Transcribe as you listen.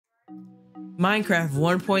Minecraft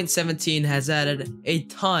 1.17 has added a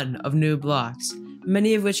ton of new blocks,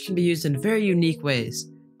 many of which can be used in very unique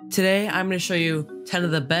ways. Today, I'm going to show you 10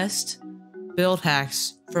 of the best build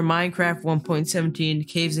hacks for Minecraft 1.17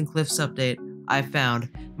 Caves and Cliffs update I found.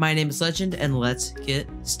 My name is Legend, and let's get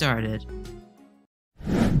started.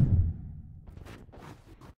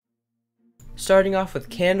 Starting off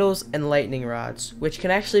with candles and lightning rods, which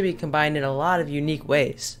can actually be combined in a lot of unique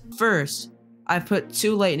ways. First, I've put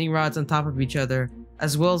 2 lightning rods on top of each other,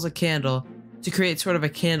 as well as a candle, to create sort of a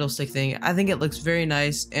candlestick thing. I think it looks very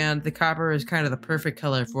nice, and the copper is kind of the perfect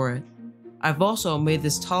color for it. I've also made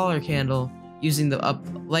this taller candle using the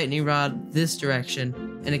lightning rod this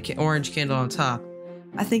direction and an orange candle on top.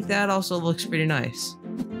 I think that also looks pretty nice.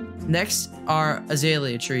 Next are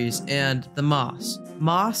azalea trees and the moss.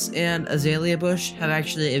 Moss and azalea bush have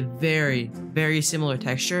actually a very similar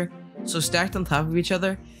texture, so stacked on top of each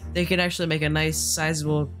other, they can actually make a nice,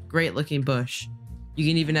 sizable, great looking bush. You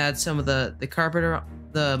can even add some of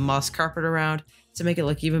the moss carpet around to make it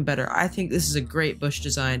look even better. I think this is a great bush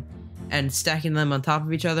design, and stacking them on top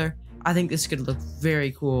of each other, I think this could look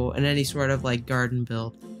very cool in any sort of like garden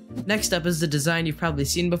build. Next up is the design you've probably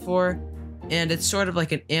seen before, and it's sort of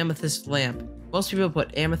like an amethyst lamp. Most people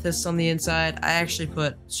put amethysts on the inside. I actually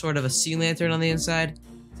put sort of a sea lantern on the inside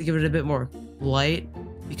to give it a bit more light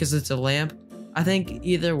because it's a lamp. I think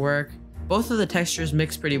either work. Both of the textures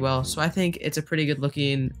mix pretty well, so I think it's a pretty good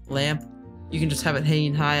looking lamp. You can just have it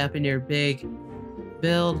hanging high up in your big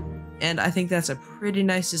build, and I think that's a pretty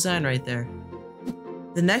nice design right there.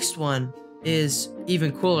 The next one is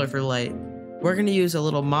even cooler for light. We're going to use a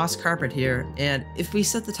little moss carpet here, and if we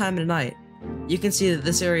set the time at night, you can see that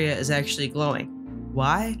this area is actually glowing.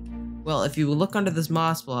 Why? Well, if you look under this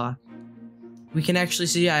moss block, we can actually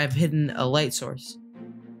see I've hidden a light source.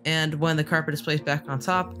 And when the carpet is placed back on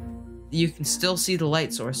top, you can still see the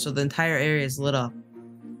light source, so the entire area is lit up.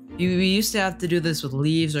 We used to have to do this with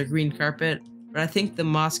leaves or green carpet, but I think the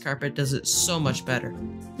moss carpet does it so much better.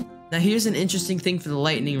 Now here's an interesting thing for the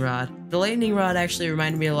lightning rod. The lightning rod actually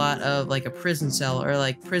reminded me a lot of like a prison cell or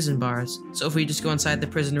like prison bars. So if we just go inside the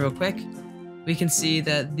prison real quick, we can see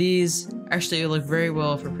that these actually look very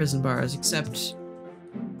well for prison bars, except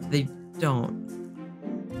they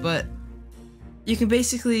don't. But you can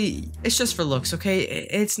basically, it's just for looks, okay?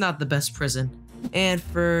 It's not the best prison. And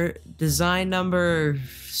for design number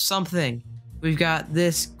something, we've got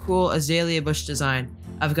this cool azalea bush design.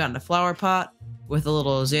 I've gotten a flower pot with a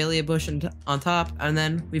little azalea bush on top, and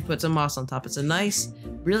then we put some moss on top. It's a nice,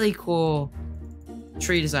 really cool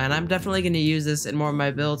tree design. I'm definitely going to use this in more of my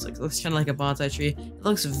builds. It looks kind of like a bonsai tree. It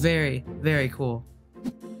looks very cool.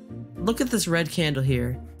 Look at this red candle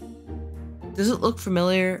here. Does it look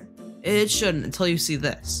familiar? It shouldn't until you see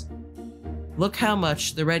this. Look how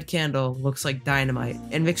much the red candle looks like dynamite.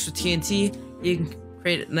 And mixed with TNT, you can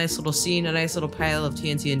create a nice little scene, a nice little pile of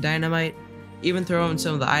TNT and dynamite, even throw in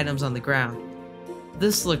some of the items on the ground.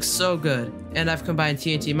 This looks so good, and I've combined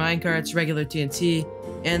TNT minecarts, regular TNT,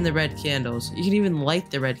 and the red candles. You can even light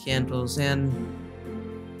the red candles, and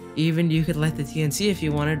even you could light the TNT if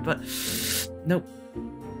you wanted, but nope.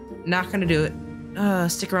 Not gonna do it.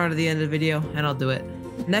 Stick around to the end of the video, and I'll do it.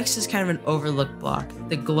 Next is kind of an overlooked block,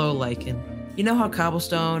 the glow lichen. You know how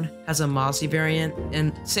cobblestone has a mossy variant,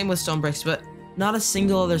 and same with stone bricks, but not a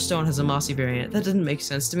single other stone has a mossy variant. That didn't make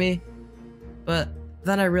sense to me, but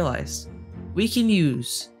then I realized we can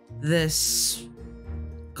use this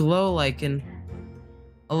glow lichen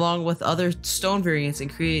along with other stone variants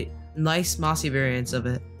and create nice mossy variants of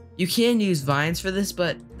it. You can use vines for this,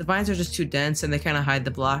 but the vines are just too dense and they kind of hide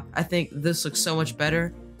the block. I think this looks so much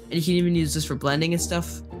better, and you can even use this for blending and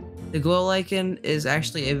stuff. The glow lichen is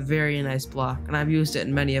actually a very nice block, and I've used it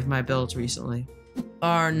in many of my builds recently.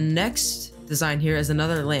 Our next design here is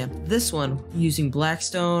another lamp. This one using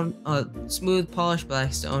blackstone, smooth polished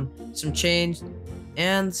blackstone, some chains,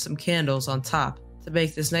 and some candles on top to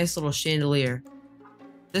make this nice little chandelier.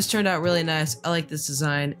 This turned out really nice. I like this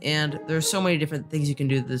design, and there's so many different things you can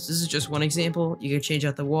do with this. This is just one example. You can change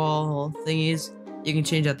out the wall thingies. You can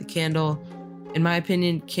change out the candle. In my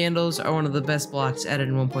opinion, candles are one of the best blocks added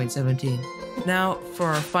in 1.17. Now for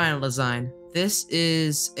our final design. This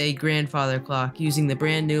is a grandfather clock using the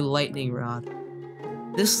brand new lightning rod.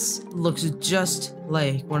 This looks just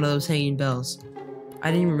like one of those hanging bells.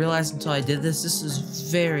 I didn't even realize until I did this. This is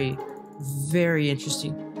very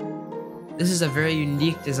interesting. This is a very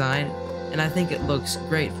unique design, and I think it looks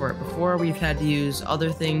great for it. Before, we've had to use other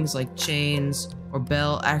things like chains or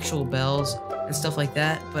actual bells and stuff like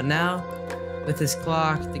that, but now with this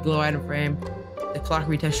clock, the glow item frame, the clock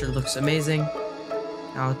retexture looks amazing.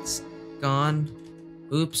 Now it's gone.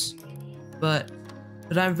 Oops. But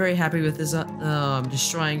but I'm very happy with this. I'm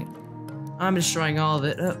destroying all of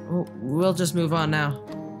it. We'll just move on now.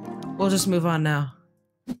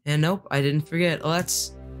 And nope, I didn't forget.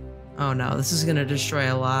 Oh no, this is gonna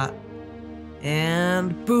destroy a lot.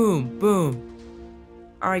 And boom, boom.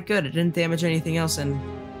 Alright, good. It didn't damage anything else, and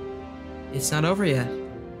it's not over yet.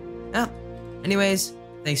 Well, anyways,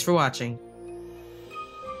 thanks for watching.